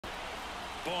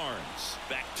Barnes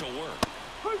back to work.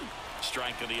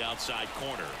 Strike in the outside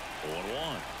corner.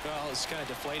 0-1. Well, it's kind of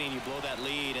deflating. You blow that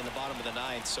lead in the bottom of the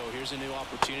ninth. So here's a new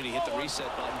opportunity. Hit the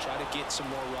reset button. Try to get some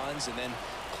more runs and then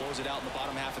close it out in the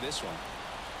bottom half of this one.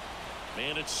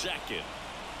 Man at second.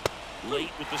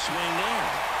 Late with the swing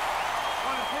there.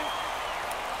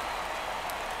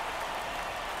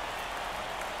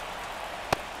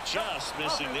 Just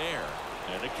missing there.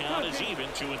 And the count is even,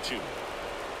 2-2.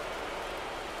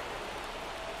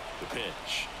 The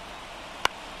pitch.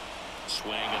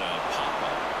 Swing and a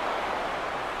pop-up.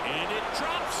 And it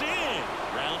drops in.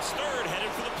 Rounds third,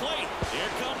 headed for the plate. Here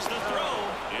comes the throw.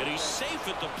 And he's safe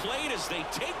at the plate as they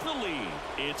take the lead.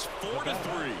 It's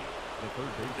 4-3.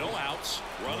 No outs.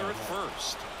 Runner at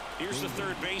first. Here's the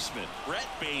third baseman, Brett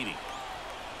Beatty.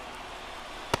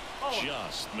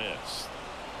 Just missed.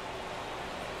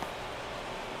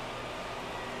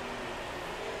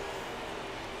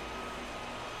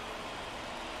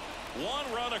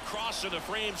 One run across in the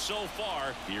frame so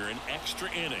far here in extra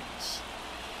innings.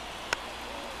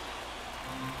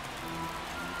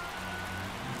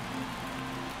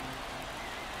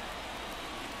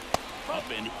 Up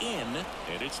and in,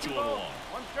 and it's 2-1.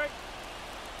 One strike.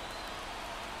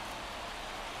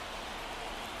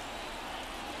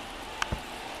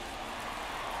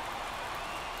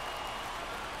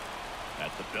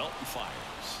 At the belt and fires.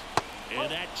 And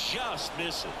that just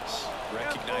misses.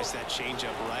 Recognize that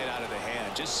changeup right out of the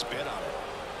hand. Just spit on it.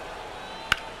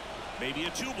 Maybe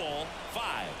a 2-ball. 5,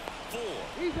 4,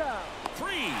 He's out.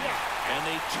 3. And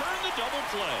they turn the double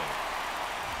play.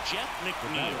 Jeff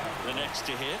McNeil, the next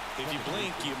to hit. If you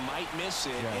blink, you might miss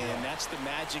it, and that's the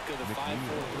magic of the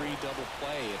 5-4-3 double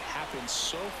play. It happens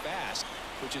so fast,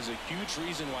 which is a huge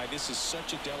reason why this is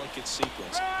such a delicate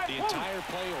sequence. The entire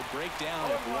play will break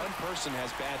down if one person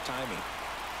has bad timing.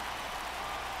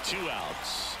 2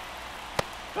 outs.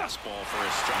 Fastball for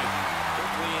a strike.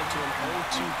 Quickly into an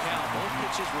 0-2 count. Both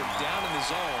pitches were down in the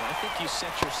zone. I think you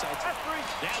set your sights.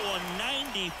 That one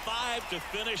 95 to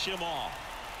finish him off.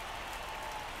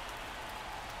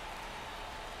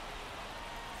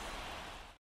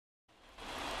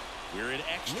 We're in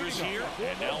extras here,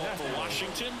 and now up for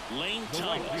Washington, Lane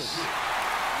Thomas.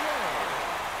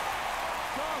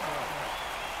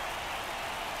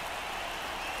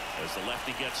 As the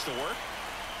lefty gets to work.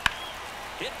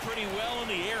 Hit pretty well in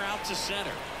the air out to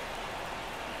center.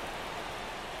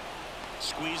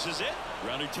 Squeezes it.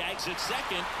 Runner tags at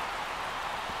second.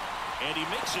 And he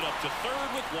makes it up to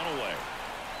third with one away.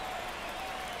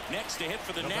 Next to hit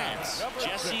for the Nats,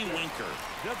 Jesse Winker.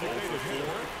 0 for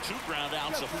 4, 2 ground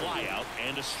outs, a fly out,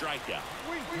 and a strikeout.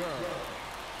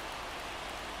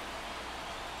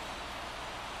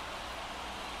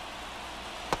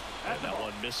 And that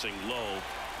one missing low.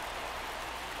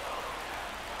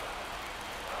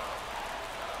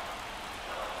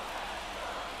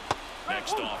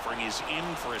 Next offering is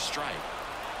in for a strike.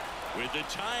 With the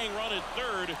tying run at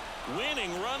third,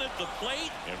 winning run at the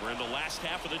plate, and we're in the last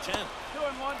half of the 10th.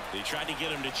 2-1. They tried to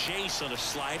get him to chase on a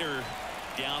slider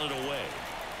down and away.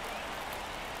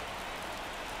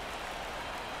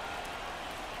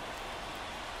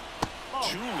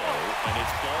 Too low, and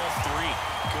it's ball 3.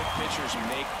 Good pitchers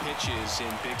make pitches in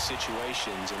big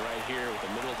situations, and right here with the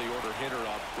middle of the order hitter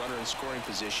up, runner in scoring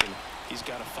position, he's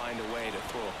got to find a way to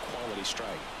throw a quality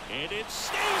strike. And it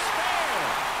stays fair.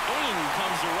 In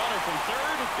comes the runner from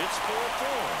third. It's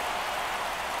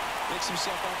 4-4. Picks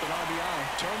himself up an RBI.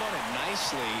 Turned on it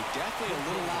nicely. Definitely a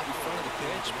little out in front of the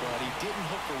pitch, but he didn't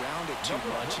hook around it too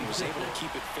much and was able to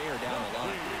keep it fair down the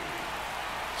line.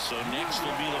 So next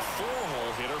will be the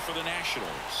 4-hole hitter for the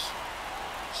Nationals.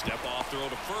 Step off throw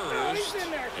to first,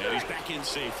 and he's back in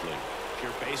safely. If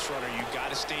you're a base runner, you've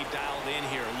got to stay dialed in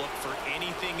here. Look for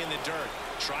anything in the dirt.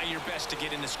 Try your best to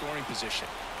get into scoring position.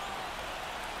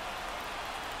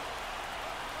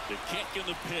 The kick and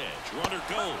the pitch. Runner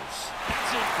goes.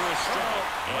 That's in for a strike.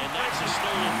 And that's a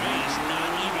stolen base.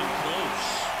 Not even close.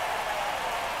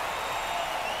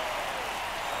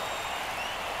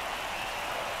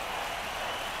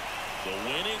 The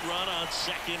winning run on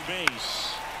second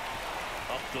base.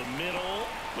 Up the middle.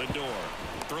 Lindor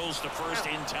throws to first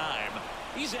in time.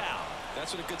 He's out.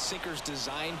 That's what a good sinker's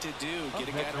designed to do. Get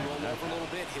a guy to roll over a little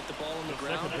bit, hit the ball on the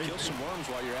ground, kill some worms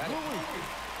while you're at it.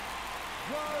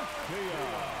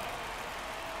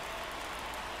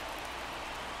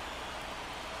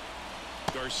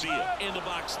 Garcia in the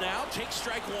box now. Takes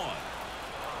strike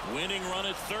 1. Winning run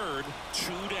at third.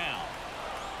 2 down.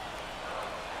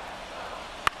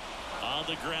 On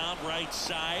the ground, right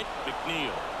side,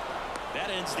 McNeil. That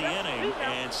ends the inning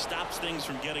and stops things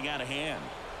from getting out of hand.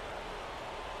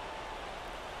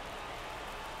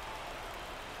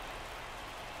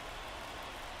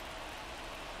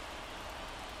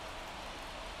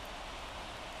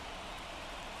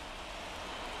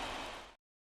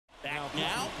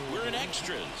 We're in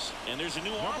extras, and there's a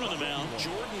new arm on the mound,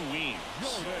 Jordan Weems.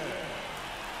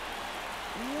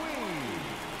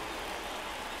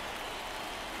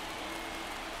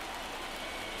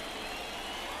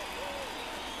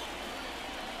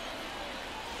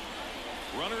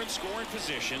 Runner in scoring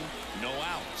position, no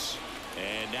outs.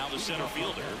 And now the center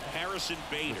fielder, Harrison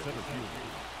Bader.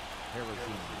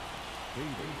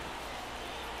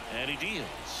 And he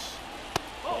deals.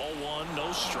 Ball one,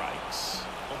 no strikes.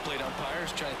 Home plate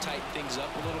umpires try to tighten things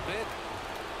up a little bit.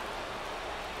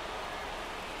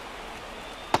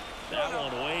 That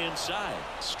one way inside.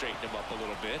 Straighten him up a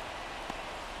little bit.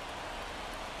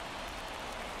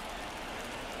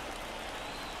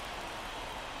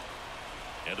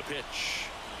 And the pitch.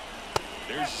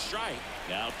 There's a strike.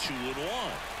 Now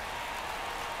 2-1.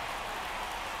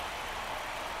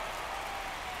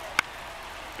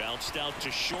 Bounced out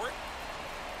to short.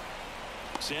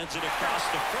 Sends it across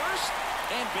the first.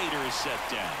 And Bader is set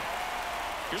down.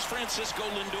 Here's Francisco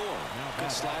Lindor.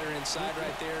 Good slider inside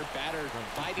right there. Batter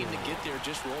fighting to get there.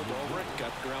 Just rolled over it.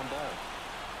 Got the ground ball.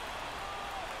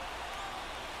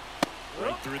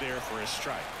 Right through there for a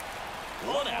strike.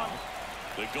 1 out.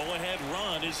 The go-ahead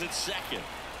run is at second.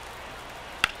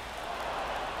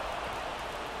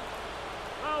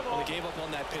 Well, they gave up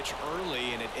on that pitch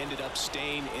early, and it ended up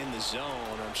staying in the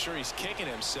zone. I'm sure he's kicking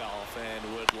himself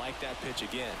and would like that pitch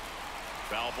again.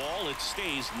 Foul ball. It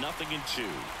stays 0-2.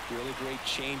 Really great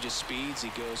change of speeds. He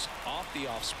goes off the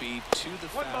off speed to the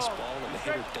fastball, and the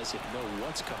hitter doesn't know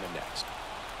what's coming next.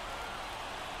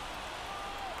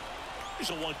 Here's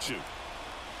a 1-2.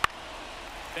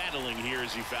 Battling here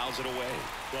as he fouls it away.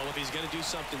 Well, if he's going to do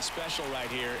something special right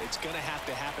here, it's going to have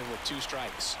to happen with 2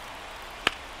 strikes.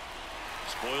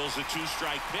 Spoils the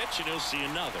 2-strike pitch, and he'll see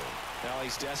another. Now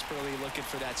he's desperately looking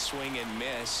for that swing and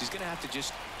miss. He's going to have to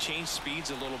just change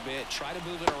speeds a little bit, try to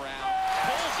move it around.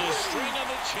 Pulls the string of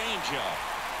a changeup.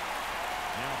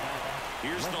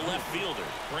 Here's the left fielder,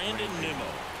 Brandon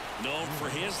Nimmo, known for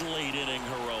his late-inning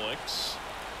heroics.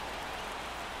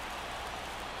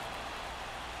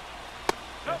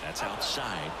 And that's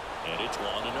outside, and it's 1-0.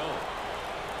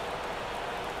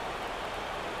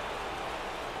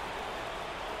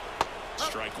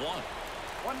 Strike one.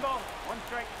 1 ball, 1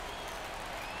 strike.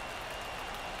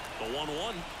 The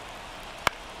 1-1.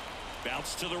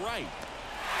 Bounce to the right.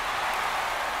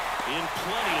 In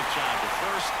plenty of time to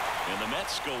first, and the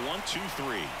Mets go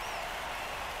 1-2-3.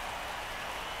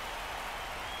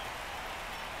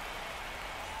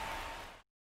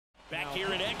 Back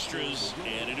here in extras,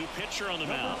 and a new pitcher on the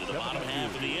mound in the bottom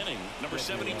half of the inning, number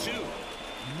 72.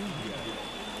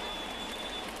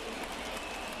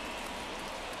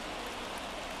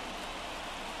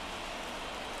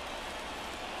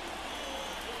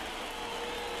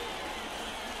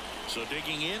 So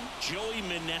digging in, Joey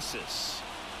Meneses.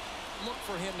 Look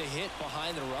for him to hit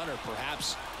behind the runner,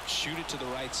 perhaps shoot it to the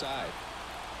right side.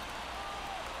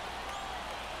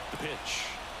 The pitch.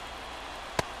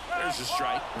 There's a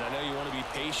strike. And I know you want to be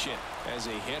patient as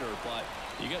a hitter, but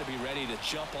you got to be ready to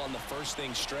jump on the first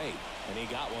thing straight. And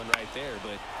he got one right there,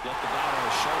 but left the bat on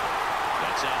his shoulder.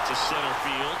 That's out to center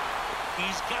field.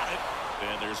 He's got it.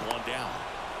 And there's one down.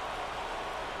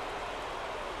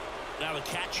 Now the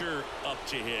catcher up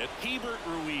to hit, Hebert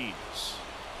Ruiz.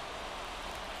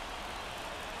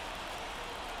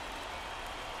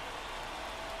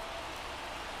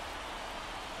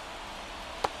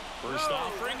 First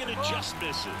offering, and it just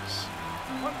misses.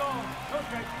 1 ball, no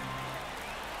strike.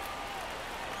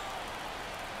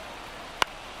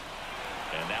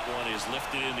 And that one is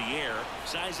lifted in the air.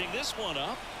 Sizing this one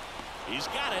up. He's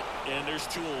got it, and there's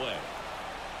 2 away.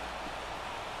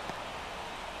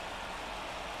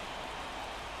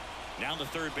 Now the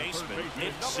third baseman,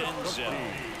 Nick Senzel.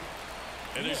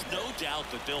 And there's no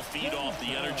doubt that they'll feed off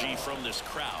the energy from this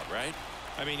crowd, right?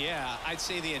 I mean, yeah, I'd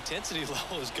say the intensity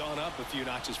level has gone up a few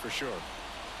notches for sure.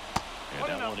 And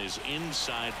that one is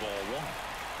inside ball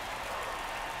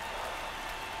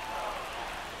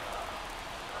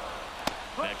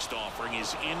 1. Next offering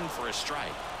is in for a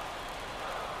strike.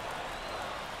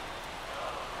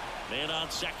 Man on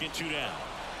second, 2 down.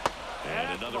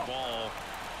 And another ball.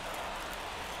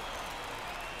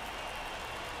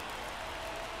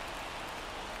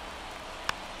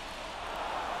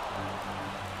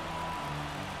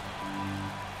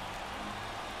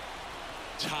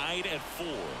 Tied at 4.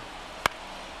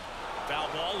 Foul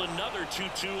ball, another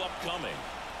 2-2 upcoming.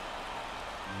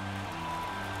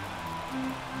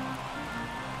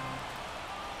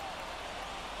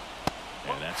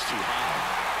 And that's too high.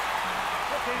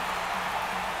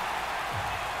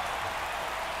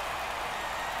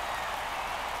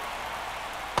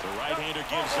 The right-hander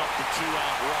gives up the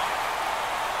 2-out walk.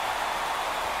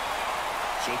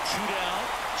 So 2 down.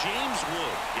 James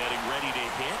Wood getting ready to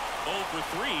hit. 0 for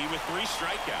 3 with 3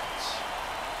 strikeouts.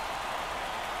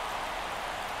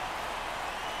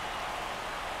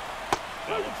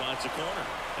 That one finds a corner.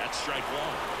 That's strike 1.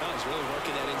 Well, he's really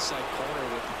working that inside corner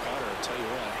with the cutter. I'll tell you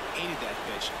what, I hated that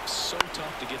pitch. So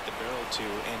tough to get the barrel to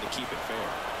and to keep it fair.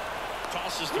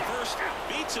 Tosses to first,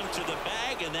 beats him to the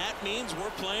bag, and that means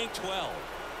we're playing 12.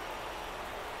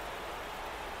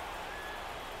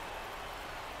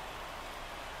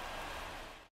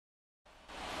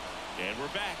 And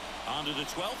we're back onto the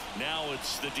 12th. Now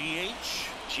it's the DH,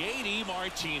 J.D.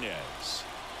 Martinez.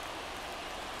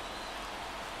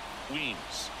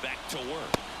 Weems back to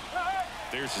work.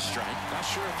 There's a strike. Not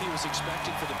sure if he was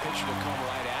expecting for the pitcher to come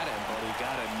right at him, but he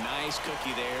got a nice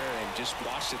cookie there and just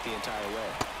watched it the entire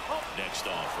way. Next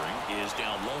offering is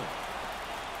down low.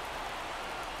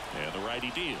 And the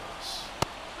righty deals.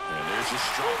 And there's a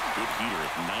strike. Good heater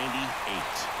at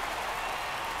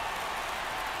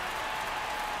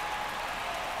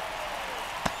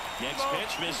 98. Next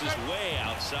pitch misses way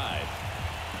outside.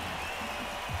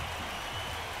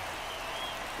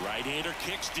 Right-hander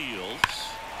kicks, deals.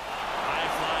 High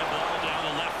fly ball down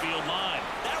the left field line.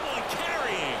 That one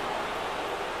carrying.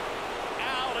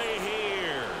 Out of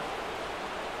here.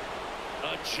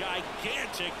 A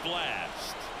gigantic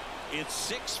blast.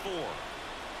 It's 6-4.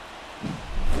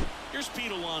 Here's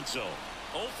Pete Alonso.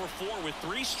 0 for 4 with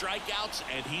 3 strikeouts,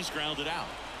 and he's grounded out.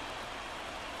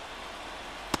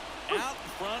 Out in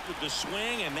front with the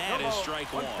swing, and that is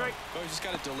strike 1. Well, you just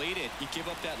got to delete it. You give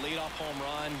up that leadoff home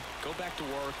run, go back to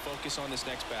work, focus on this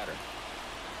next batter.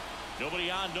 Nobody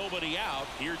on, nobody out.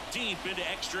 Here deep into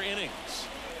extra innings.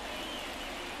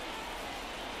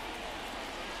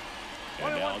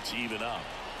 And now it's even up.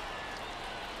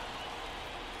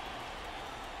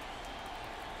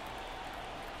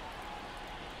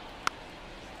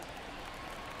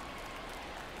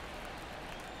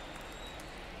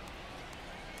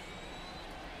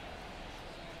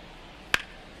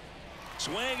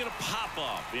 Swing and a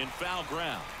pop-up in foul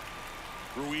ground.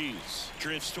 Ruiz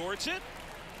drifts towards it.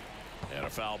 And a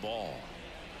foul ball.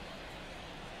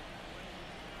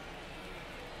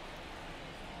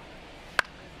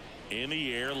 In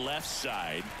the air, left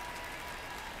side.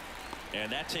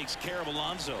 And that takes care of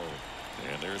Alonso.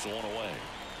 And there's one away.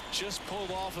 Just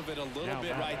pulled off of it a little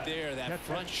bit right there. That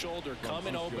front shoulder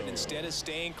coming open instead of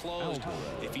staying closed.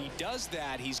 If he does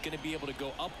that, he's going to be able to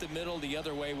go up the middle the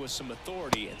other way with some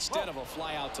authority instead of a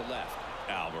fly out to left.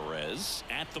 Alvarez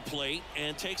at the plate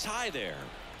and takes high there.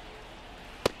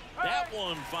 That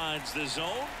one finds the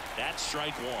zone. That's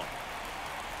strike 1.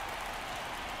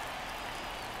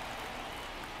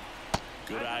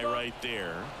 Good eye right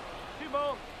there. 2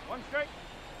 balls, 1 strike.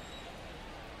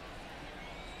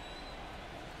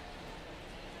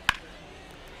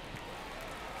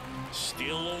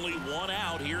 Still only 1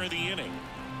 out here in the inning.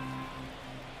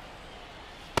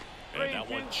 And that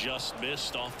one just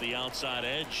missed off the outside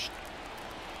edge.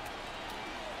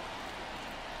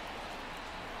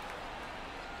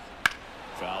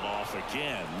 Fouled off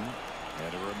again,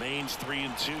 and it remains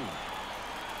 3-2.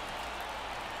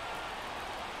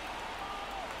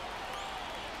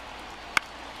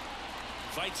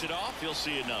 Fights it off. He'll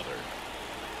see another.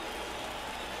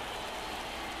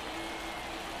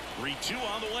 3-2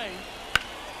 on the way.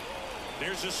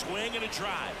 There's a swing and a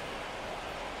drive.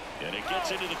 And it gets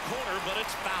into the corner, but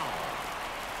it's foul.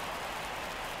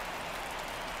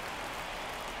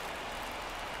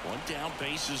 1 down,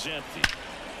 base is empty.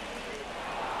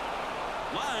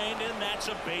 Lined, and that's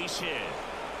a base hit.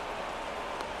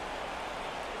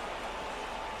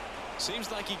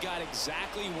 Seems like he got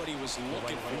exactly what he was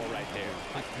looking for right there.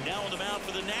 Now on the mound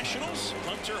for the Nationals,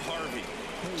 Hunter Harvey.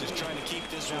 Just trying to keep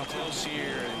this one close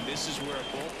here, and this is where a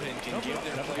bullpen can give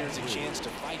their players a chance to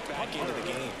fight back into the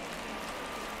game.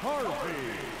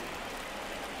 Harvey.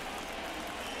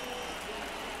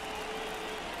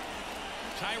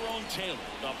 Tyrone Taylor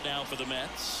up now for the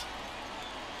Mets.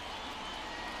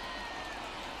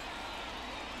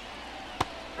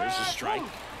 There's a strike.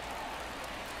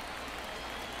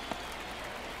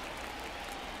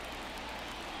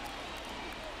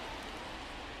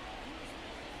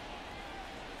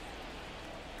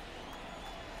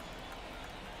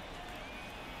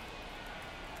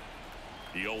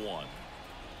 The 0-1.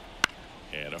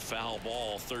 And a foul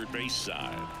ball, third base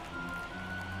side.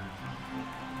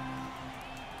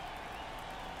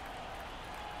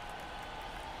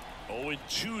 Oh, and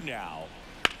 2 now.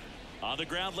 On the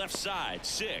ground left side.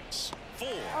 6, 4,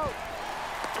 3. It's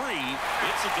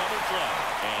a double play.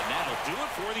 And that'll do it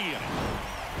for the inning.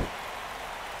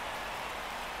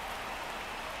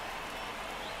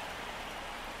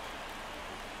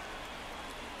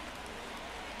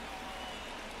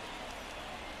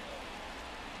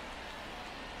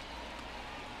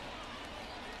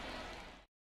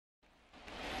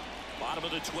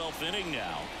 bottom of the 12th inning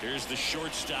now. Here's the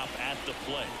shortstop at the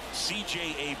plate,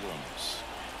 C.J. Abrams.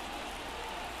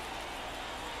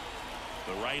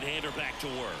 The right-hander back to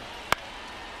work.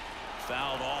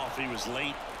 Fouled off. He was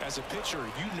late. As a pitcher,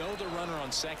 you know the runner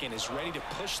on second is ready to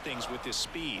push things with his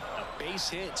speed. A base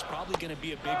hit, it's probably going to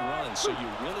be a big run, so you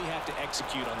really have to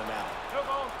execute on the mound. No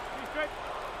ball. Be straight.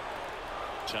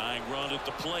 Tying run at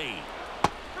the plate.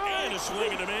 And a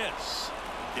swing and a miss.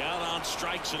 Down on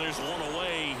strikes, and there's one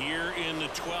away here in the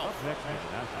 12th.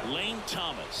 Lane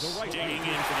Thomas digging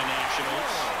in for the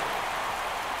Nationals.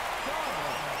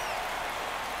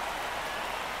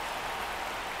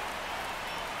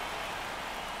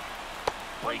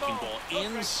 Breaking ball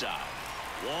inside.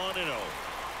 1-0.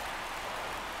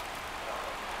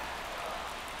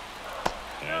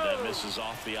 And that misses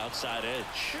off the outside edge.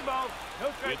 2 balls.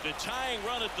 No strike. With the tying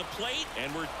run at the plate,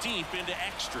 and we're deep into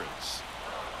extras.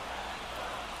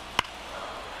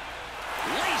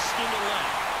 Laced into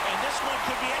left. And this one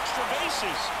could be extra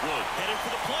bases. Wood headed for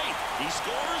the plate. He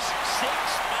scores 6-5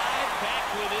 back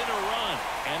within a run.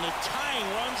 And the tying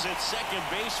runs at second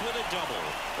base with a double.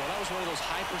 Well, that was one of those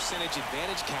high percentage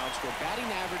advantage counts where batting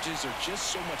averages are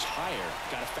just so much higher.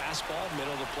 Got a fastball,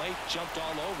 middle of the plate, jumped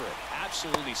all over it.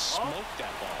 Absolutely smoked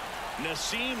that ball.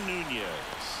 Nasim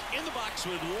Nunez in the box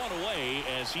with one away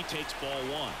as he takes ball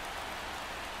one.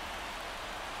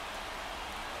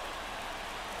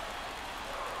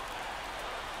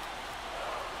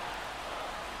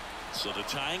 So the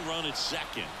tying run at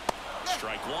second.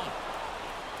 Strike one.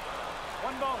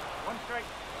 1 ball. 1 strike.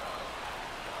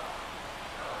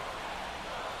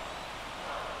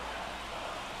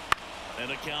 And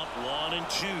the count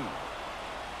 1-2.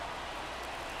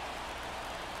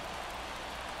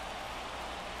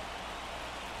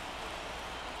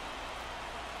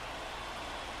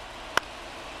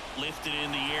 Lifted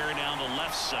in the air down the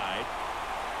left side.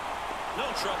 No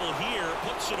trouble here.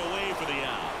 Puts it away for the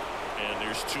out. And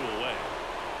there's 2 away.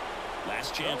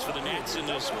 Last chance for the Nats in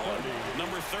this one.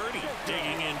 Number 30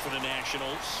 digging in for the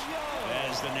Nationals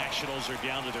as the Nationals are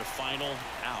down to their final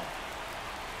out.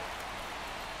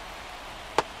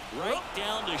 Right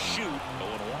down to shoot. 0-1.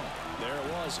 There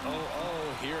it was. 0-0.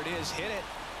 Here it is. Hit it.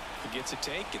 He gets a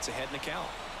take. Gets ahead in the count.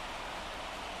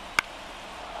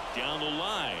 Down the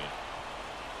line.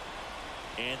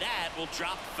 And that will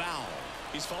drop foul.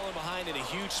 He's falling behind in a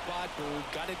huge spot, Boo.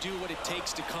 Got to do what it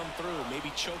takes to come through.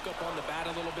 Maybe choke up on the bat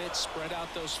a little bit, spread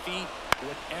out those feet,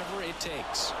 whatever it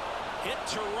takes. Hit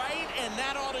to right, and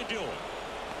that ought to do it.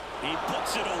 He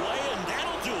puts it away, and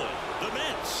that'll do it. The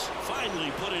Mets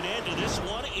finally put an end to this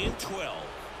one in 12.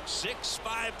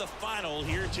 6-5 the final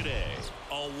here today.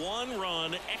 A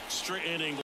 1-run extra inning.